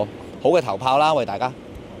一個好嘅頭炮啦，為大家。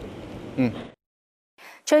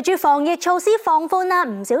隨住防疫措施放寬啦，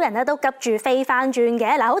唔少人咧都急住飛翻轉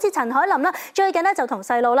嘅。嗱，好似陳凱琳啦，最近咧就同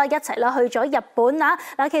細佬啦一齊啦去咗日本啦。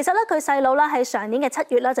嗱，其實咧佢細佬啦喺上年嘅7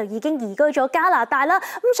月啦就已經移居咗加拿大啦，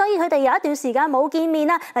咁所以佢哋有一段時間冇見面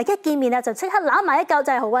啦。嗱，一見面啊就即刻攬埋一嚿，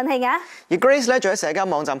真係好溫馨啊！而 Grace 咧仲喺社交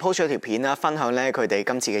網站 post 咗條片啦，分享咧佢哋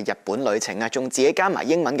今次嘅日本旅程啊，仲自己加埋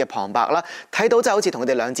英文嘅旁白啦，睇到真係好似同佢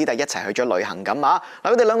哋兩姊弟一齊去咗旅行咁啊！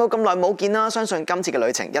嗱，佢哋兩個咁耐冇見啦，相信今次嘅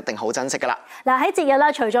旅程一定好珍惜噶啦。嗱，喺節日啦，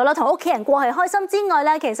除咗啦同屋企人過係開心之外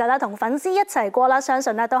咧，其實咧同粉絲一齊過啦，相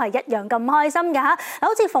信咧都係一樣咁開心㗎嚇。嗱，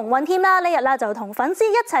好似馮允謙啦，呢日啦就同粉絲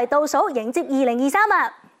一齊倒數迎接2023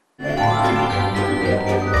啊！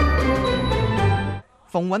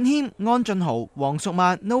馮允謙、安俊豪、黃淑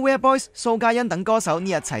曼、Nowhere Boys、蘇嘉欣等歌手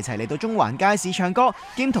呢日齊嚟到中環街市唱歌，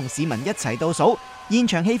兼同市民一齊倒數，現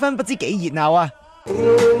場氣氛不知幾熱鬧啊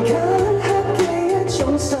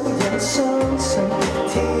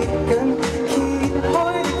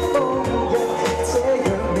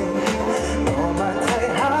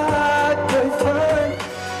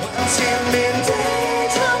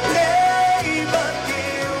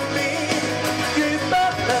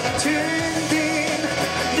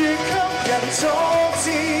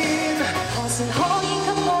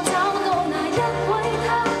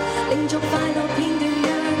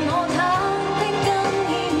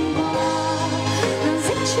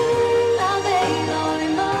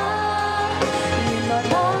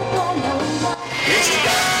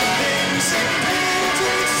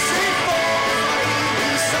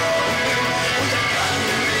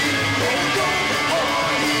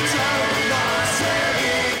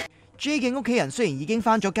！J 嘅屋企人雖然已經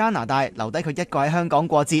翻咗加拿大，留低佢一個喺香港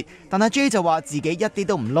過節，但係 J 就話自己一啲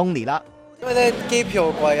都唔 lonely 啦。因為咧機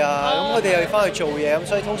票好貴啊，咁佢哋又要翻去做嘢，咁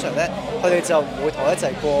所以通常咧佢哋就唔會同我一齊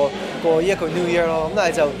過呢一個 New Year 咯。咁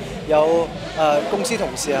但係就有公司同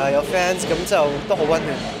事啊，有 fans，咁就都好溫暖。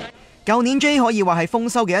舊年 J 可以話係豐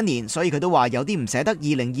收嘅一年，所以佢都話有啲唔捨得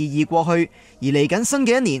2022過去，而嚟緊新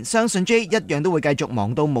嘅一年，相信 J 一樣都會繼續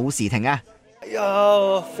忙到冇時停啊！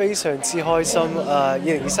非常之開心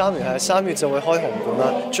！2023年係3月就會開紅館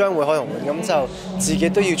啦，將會開紅館，咁就自己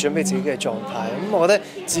都要準備自己嘅狀態。咁我覺得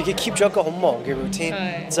自己 keep 咗一個好忙嘅 routine，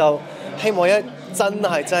就希望真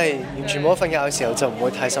係完全冇得瞓覺嘅時候就唔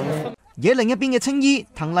會太辛苦。而喺另一邊嘅青衣、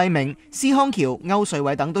滕麗明、施康橋、歐瑞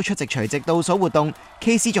偉等都出席除夕倒數活動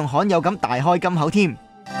 ，KC 仲罕有咁大開金口添。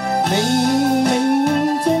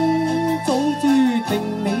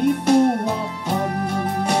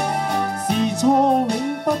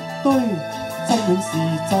是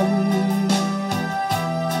真，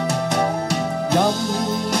任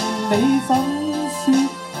你怎說，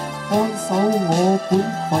看守我本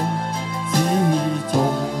分，始終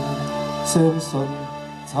相信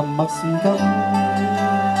沉默是金。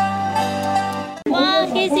哇！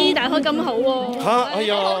機師大開金口喎！嚇！哎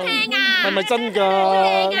呀，好聽啊！係咪真㗎？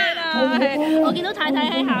好聽啊！我見到太太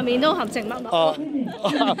喺下面都含情脈脈。OK，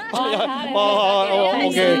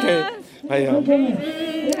係啊。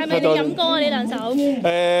係咪你飲歌啊？呢兩首？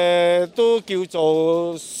都叫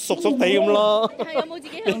做熟熟地咁咯。係有冇自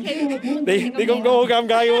己喺屋企？你咁講好尷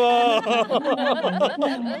尬嘅喎。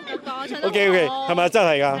OK，係咪真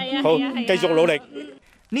係㗎？好，繼續努力。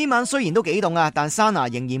呢晚雖然都幾凍啊，但 Sana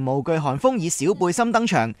仍然無懼寒風，以小背心登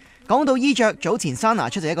場。講到衣着，早前 Sana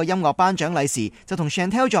出席一個音樂頒獎禮時，就同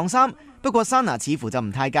Chantel 撞衫，不過 Sana 似乎就唔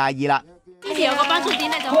太介意啦。之前有個頒獎典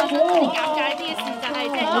禮就發生咗啲尷尬啲嘅事，就係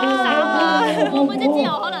衫啊，會唔會即之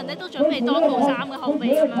後可能咧都準備多套衫嘅後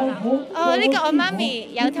備咁樣啊？哦，呢個我媽咪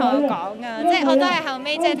有同我講啊，即係我都係後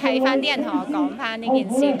尾即係睇翻啲人同我講翻呢件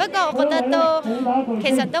事。不過我覺得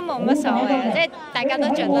其實都冇乜所謂啊，即係大家都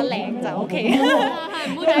着得靚就 OK。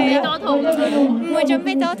係唔會準備多套咁樣？唔會準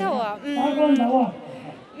備多套啊，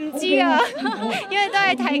唔知啊，因為都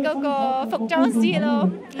係睇嗰個服裝師咯，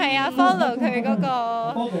係啊 ，follow 佢嗰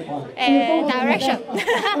個direction，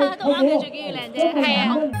 都啱嘅，最緊要靚啫。係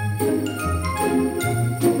啊。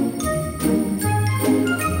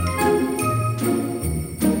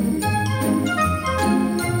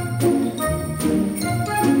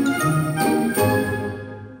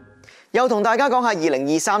又同大家講下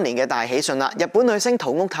2023年嘅大喜訊啦！日本女星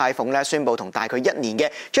土屋太鳳咧宣布同大佢1年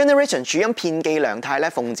嘅 Generation 主音片寄涼太咧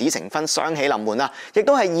奉子成婚，雙喜臨門啦！亦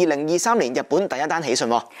都係2023年日本第一單喜訊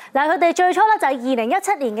喎。嗱，佢哋最初咧就係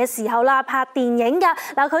2017年嘅時候啦，拍電影㗎。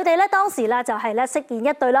嗱，佢哋咧當時啦就係咧飾演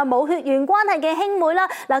一對啦冇血緣關係嘅兄妹啦。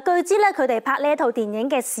嗱，據知咧佢哋拍呢一套電影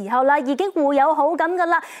嘅時候啦，已經互有好感㗎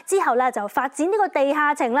啦。之後咧就發展呢個地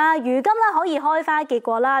下情啦，如今咧可以開花結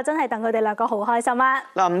果啦，真係戥佢哋兩個好開心啊！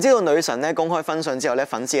嗱，唔知道女神咧公開婚訊之後咧，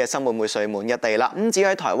粉絲嘅心會唔會睡滿一地啦？咁至於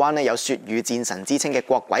喺台灣咧有雪雨戰神之稱嘅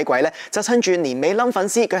郭鬼鬼咧，就趁住年尾冧粉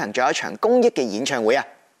絲舉行咗一場公益嘅演唱會啊！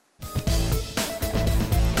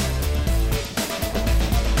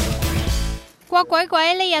郭鬼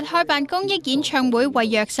鬼呢日開辦公益演唱會，為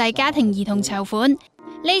弱勢家庭兒童籌款。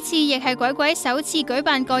呢次亦係鬼鬼首次舉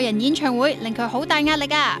辦個人演唱會，令佢好大壓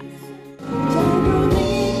力啊！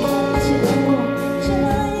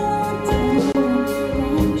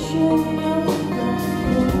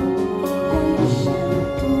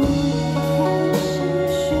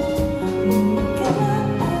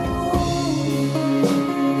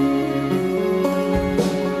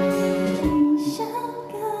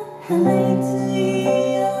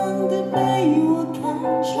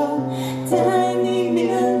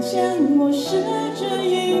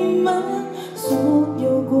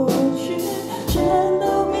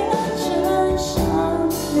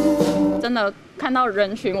真的看到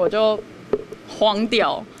人群我就慌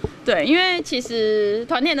掉，对，因为其实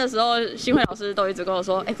团练的时候，新慧老师都一直跟我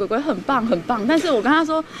说，鬼鬼很棒很棒，但是我跟他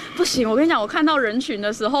说不行，我跟你讲，我看到人群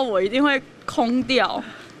的时候，我一定会空掉。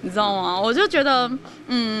你知道吗？我就觉得，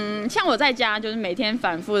像我在家就是每天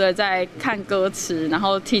反复的在看歌词，然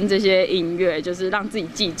后听这些音乐，就是让自己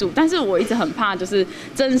记住。但是我一直很怕，就是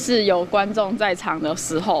正是有观众在场的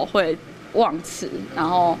时候会忘词，然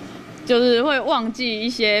后就是会忘记一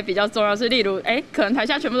些比较重要的事，例如，可能台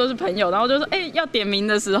下全部都是朋友，然后就说，要点名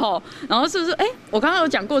的时候，然后是不是，我刚刚有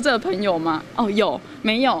讲过这个朋友吗？哦，有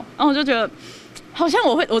没有？然后我就覺得。好像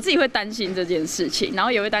我自己會擔心這件事情，然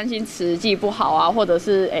後也會擔心詞記不好啊，或者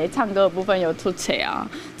是唱歌的部分有突兀啊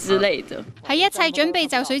之類的。喺一切準備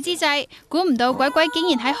就緒之際，估唔到鬼鬼竟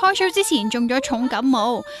然喺開 show 之前中咗重感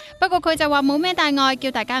冒。不過佢就話冇咩大礙，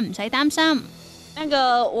叫大家唔使擔心。那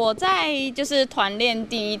個我在就是團練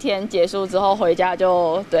第一天結束之後回家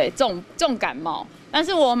就重感冒。但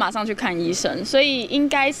是我馬上去看醫生，所以應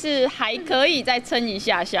該是還可以再撐一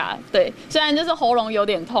下下。對，雖然就是喉嚨有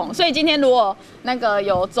點痛，所以今天如果那個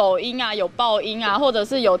有走音啊、有爆音啊，或者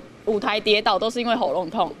是有舞台跌倒，都是因為喉嚨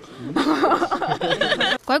痛。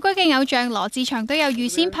鬼鬼嘅偶像羅志祥都有預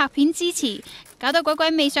先拍片支持，搞到鬼鬼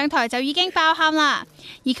未上台就已經爆喊啦。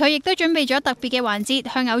而佢亦都準備咗特別嘅環節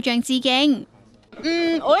向偶像致敬。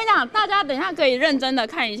我跟你講，大家等一下可以認真的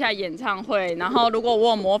看一下演唱會，然後如果我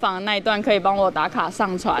有模仿的那一段，可以幫我打卡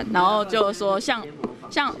上傳，然後就說像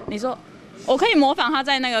你說，我可以模仿他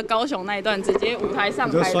在那個高雄那一段，直接舞台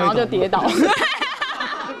上台，然後就跌倒。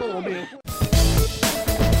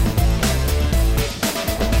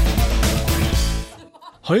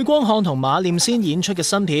許光漢同馬念先演出嘅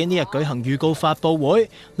新片呢日舉行預告發佈會，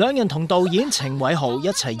兩人同導演程偉豪一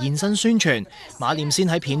齊現身宣傳。馬念先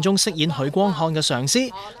喺片中飾演許光漢嘅上司，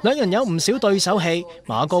兩人有唔少對手戲。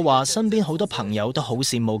馬哥話身邊好多朋友都好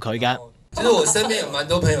羨慕佢嘅。其實我身邊有蠻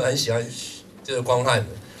多朋友很喜歡就是光漢的，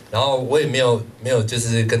然後我也沒有就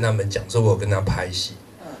是跟他們講說我有跟他拍戲，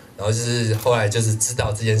然後就是後來就是知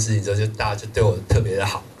道這件事情之後，就大家就對我特別的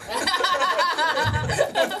好。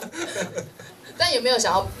但有沒有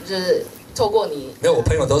想要就是透過你？沒有，我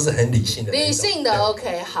朋友都是很理性的。理性的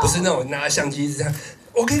OK 好。不是那種拿相機是這樣，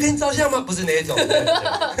我可以跟你照相嗎？不是那一種。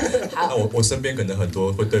那我身邊可能很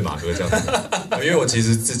多會對馬哥這樣子，因為我其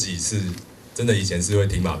實自己是真的以前是會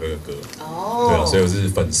聽馬哥的歌，對啊，所以我是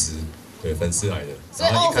粉絲，對粉絲來的。所以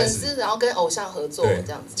粉絲，然後跟偶像合作這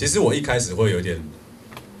樣子。其實我一開始會有點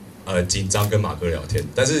緊張跟馬哥聊天，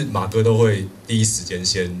但是馬哥都會第一時間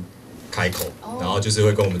先開口，然後就是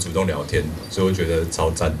會跟我們主動聊天，所以我覺得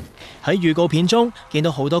超讚。喺預告片中見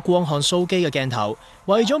到好多光漢騷肌嘅鏡頭，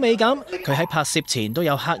為咗美感，佢喺拍攝前都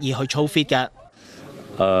有刻意去操 fit 嘅。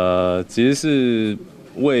其實是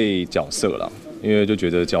為角色啦，因為就覺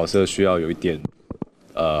得角色需要有一點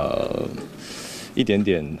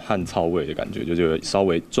點汗臭味的感覺，就覺得稍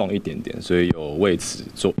微壯一點點，所以有為此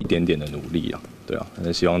做一點點的努力啊，對啊，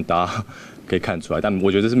希望大家可以看出來，但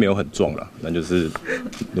我覺得是沒有很壯啦，那就是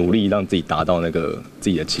努力讓自己達到那個自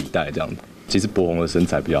己的期待，這樣。其實博宏的身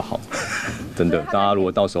材比較好，真的，大家如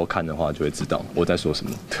果到時候看的話，就會知道我在說什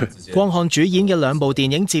麼。光漢主演嘅2部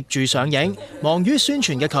電影接住上映，忙於宣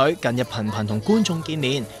傳嘅佢，近日頻頻同觀眾見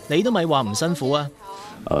面，你都咪話唔辛苦啊？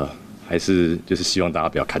還是就是希望大家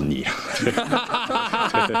不要看膩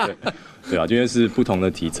啊。對啊，因為是不同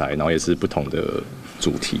的題材，然後也是不同的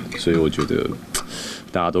主題，所以我覺得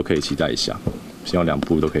大家都可以期待一下，希望2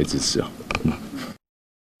部都可以支持啊。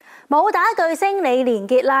武打巨星李連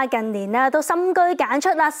杰啦，近年咧都深居簡出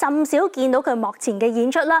啦，甚少見到佢幕前嘅演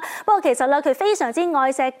出啦。不過其實咧，佢非常之愛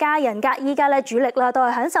錫家人㗎，依家咧主力啦都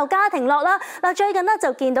係享受家庭樂啦。嗱，最近咧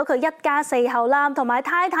就見到佢一家4口啦，同埋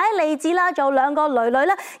太太利子啦，仲有2個女女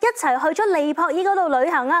咧一齊去咗尼泊爾嗰度旅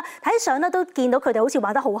行啊！睇相咧都見到佢哋好似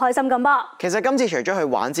玩得好開心咁噃。其實今次除咗去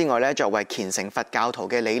玩之外咧，作為虔誠佛教徒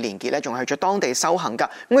嘅李連杰咧，仲去咗當地修行㗎。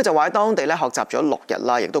咁佢就話喺當地咧學習咗6日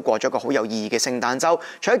啦，亦都過咗個好有意義嘅聖誕週。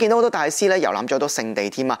除咗見到好多大師咧遊覽咗到聖地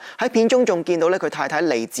添啊！喺片中仲見到咧佢太太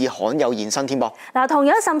利智罕有現身添噃。嗱，同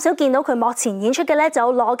樣甚少見到佢幕前演出嘅咧就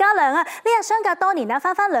有羅嘉良啊！呢日相隔多年啦，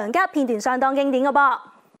翻娘家片段相當經典嘅噃。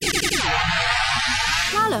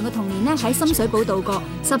嘉良嘅童年咧喺深水埗度過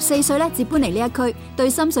，14歲咧至搬嚟呢一區，對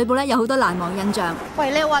深水埗咧有好多難忘印象。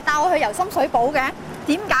喂，你話帶我去遊深水埗嘅，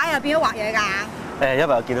點解啊變咗畫嘢㗎？因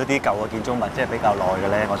為我見到啲舊嘅建築物，即係比較耐嘅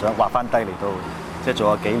咧，我想畫翻低嚟到，即係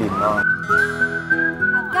做個紀念咯。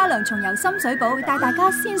嘉良重遊深水埗，帶大家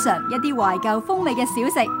先嘗一啲懷舊風味嘅小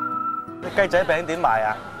食。雞仔餅點賣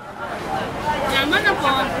啊？20蚊一個。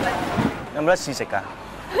有冇得試食㗎？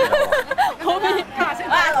好味，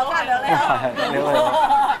羅嘉良你好。你好。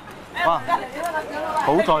哇，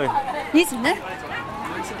好醉。以前咧？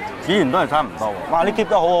以前都係差唔多喎。哇，你 keep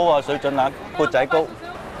得好好喎，水準啊，缽仔糕，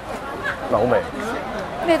好味。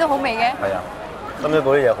咩都好味嘅。係啊，深水埗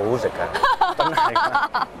啲嘢好好食㗎，真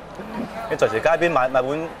係。你隨時街邊買碗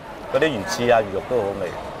嗰啲魚翅啊、魚肉都好味。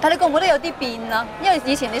但係你覺唔覺得有啲變啊？因為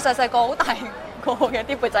以前你細個好大個嘅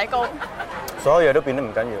啲缽仔糕。所有嘢都變得唔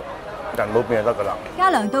緊要，人冇變就得㗎啦。嘉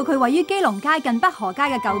良到佢位於基隆街近北河街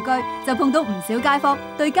嘅舊居，就碰到唔少街坊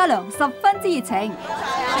對嘉良十分之熱情。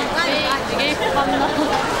自己分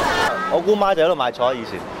咯。我姑媽就喺度賣菜，以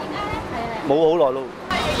前冇好耐咯。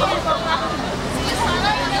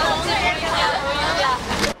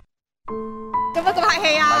做乜咁客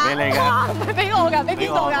氣啊？賣俾你㗎，唔係俾我㗎，俾邊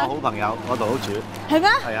個㗎？我好朋友，我度好住。係咩？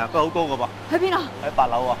係啊，不過好高㗎噃。喺邊啊？喺8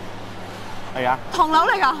樓喎。係啊。唐樓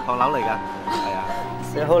嚟㗎？唐樓嚟㗎。係啊。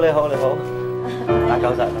你好，你好，你好。打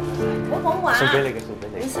攪晒。好好啊。送俾你嘅，送俾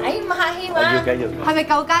你。唔使咁客氣嘛。我要緊要。係咪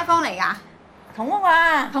舊街坊嚟㗎？同屋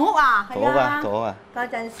啊。同屋啊？同屋啊，同屋啊。嗰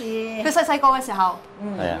陣時，佢細個嘅時候，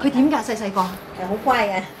係啊。佢點㗎？細個係好乖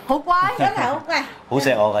嘅，好乖，真係好乖。好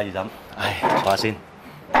錫我㗎，二嬸。唉，講下先。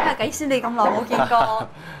傾下偈先，你咁耐冇見過。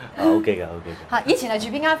OK 㗎，OK 㗎。嚇，以前係住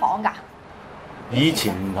邊間房㗎？以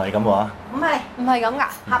前唔係咁話。唔係咁㗎，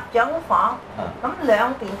合掌房，咁兩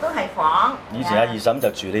邊都係房。以前阿二嬸就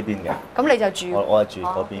住呢邊嘅。咁你就住？我係住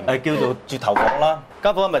嗰邊，叫做住頭房啦。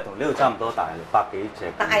間房咪同呢度差唔多大，100幾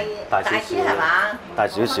尺。大少少係嘛？大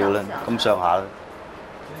少少啦，咁上下啦。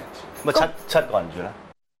咁啊七個人住啦。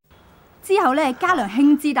之後咧，嘉良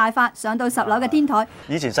興致大發，上到10樓嘅天台。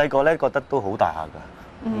以前細個咧覺得都好大下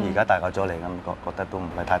㗎，咁而家大個咗嚟咁覺得都唔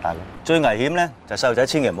係太大咯。最危險咧就細路仔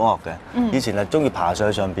千祈唔好學嘅。以前係中意爬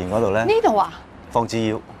上去上邊嗰度咧。呢度啊？放紙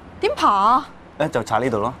鷂。點爬啊？就踩呢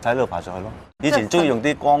度咯，踩呢度爬上去咯。以前中意用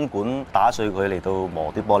啲光管打碎佢嚟到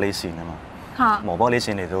磨啲玻璃線啊嘛。磨玻璃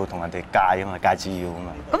線嚟到同人哋戒啊嘛，戒紙鷂啊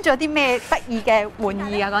嘛。咁仲有啲咩得意嘅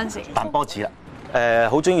玩意啊？嗰陣時。彈波子啦，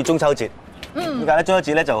好中意中秋節。點解咧？中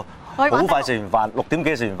秋節咧就好快食完飯，6點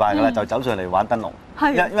幾食完飯㗎啦，就走上嚟玩燈籠。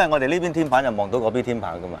因為我哋呢邊天棚就望到嗰邊天棚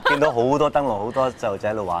㗎嘛，見到好多燈籠，好多細路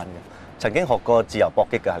仔喺度玩嘅。曾經學過自由搏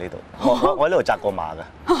擊㗎喺呢度，我喺呢度紮過馬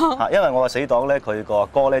㗎。因為我個死黨咧，佢個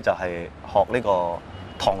哥咧就係學呢個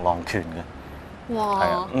螳螂拳嘅。哇！係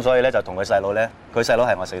啊，咁所以咧就同佢細佬咧，佢細佬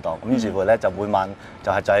係我死黨，咁於是乎咧就每晚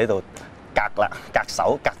就喺度隔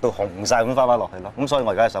手，隔到紅晒咁翻落去咯。咁所以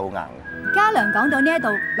我而家手好硬嘅。嘉良講到呢一度，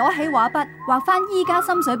攞起畫筆畫翻依家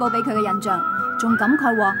深水埗俾佢嘅印象，仲感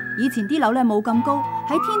慨話：以前啲樓咧冇咁高，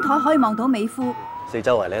喺天台可以望到美孚。四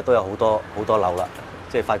周圍咧都有好多樓啦，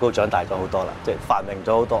即係快高長大咗好多啦，即係繁榮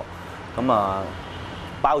咗好多。咁啊，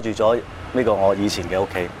包住咗呢個我以前嘅屋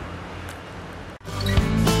企。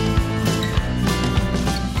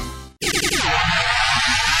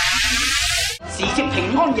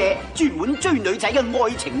安夜專門追女仔嘅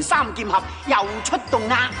愛情三劍俠又出動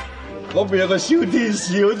啦！嗰邊有個小天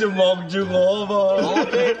使好似望住我噃，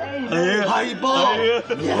係啊，係噃，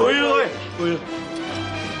去。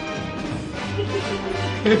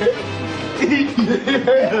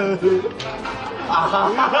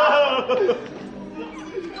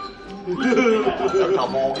頭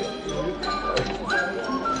望嘅。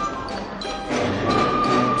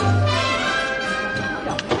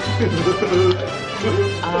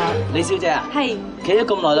李小姐啊，係企咗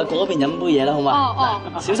咁耐啦，嗰邊飲杯嘢啦，好嘛？哦，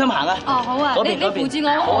小心行啊！哦，好啊，你扶住我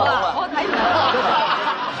好啊，我睇唔到。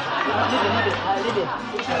呢邊，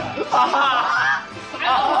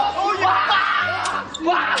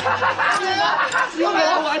哇！冇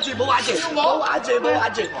玩住，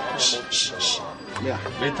咩啊？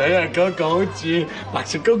你睇下嗰個好似白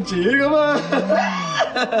雪公主咁啊，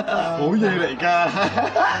好嘢嚟㗎，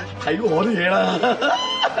睇我啲嘢啦。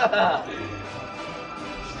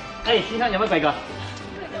誒，先生有乜弊㗎？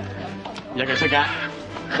約佢出街，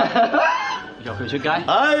約佢出街。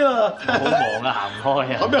哎呀，好忙啊，行唔開啊。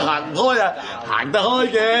咁咩行唔開啊？行得開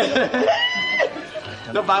嘅。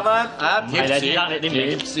100蚊啊！貼士，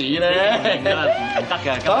貼士咧，唔得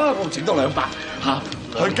嘅。咁我整多200嚇，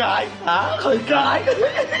去街嚇，去街。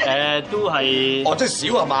誒，都係。哦，即係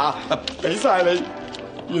少係嘛？俾曬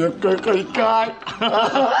你，約佢去街。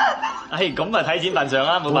誒，咁啊睇錢份上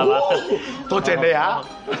啦，冇辦法。多謝你嚇。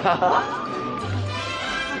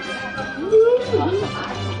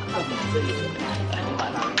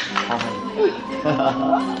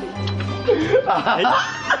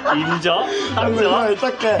掂咗，得咗，係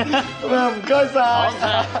得嘅。咁啊，唔該晒。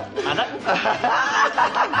行得。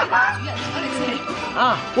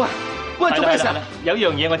啊，喂，做咩事啊？有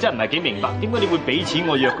樣嘢我真係唔係幾明白，點解你會俾錢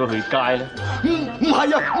我約佢去街咧？唔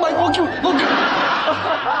係啊，唔係我叫。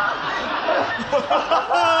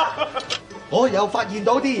我有發現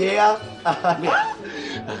到啲嘢啊！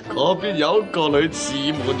嗰邊有個女士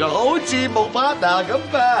們就好似冇法嗱咁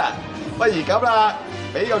啊，不如咁啦。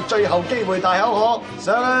俾個最後機會大口殼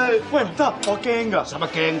上去。喂，唔得，我驚㗎。使乜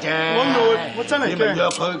驚啫？我真係驚。你咪約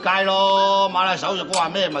佢去街咯，買下手續話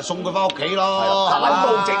咩，咪送佢翻屋企咯。單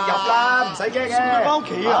刀直入啦，唔使驚嘅。送佢翻屋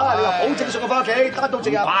企啊！你話保證送佢翻屋企，單刀直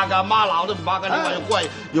入。唔怕㗎，媽鬧都唔怕㗎。你話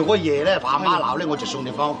若果夜咧怕媽鬧咧，我就送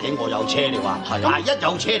你翻屋企，我有車你話。係啊。一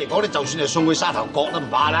有車嚟講咧，就算係送去沙頭角都唔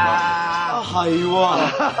怕啦。啊，係喎。好，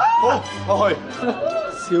我去。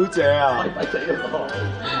小姐啊。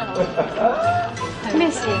咩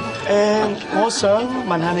事？我想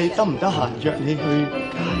問下你得唔得閒約你去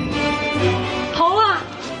街？好啊，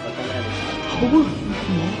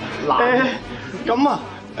好啊。咁啊，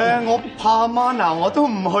我怕媽鬧，我都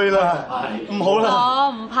唔去啦。唔好啦。我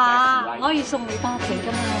唔怕，我可以送你翻屋企㗎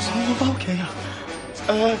嘛。送我翻屋企啊？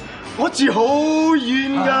我住好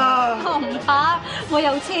遠㗎。我唔怕，我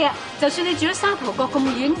有車啊。就算你住咗沙頭角咁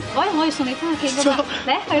遠，我可以送你翻屋企㗎嘛。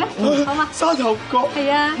嚟去啦，好嘛？沙頭角。係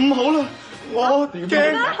啊。唔好啦。我驚，唔得，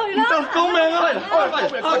救命啊！喂，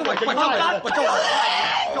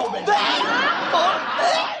救命！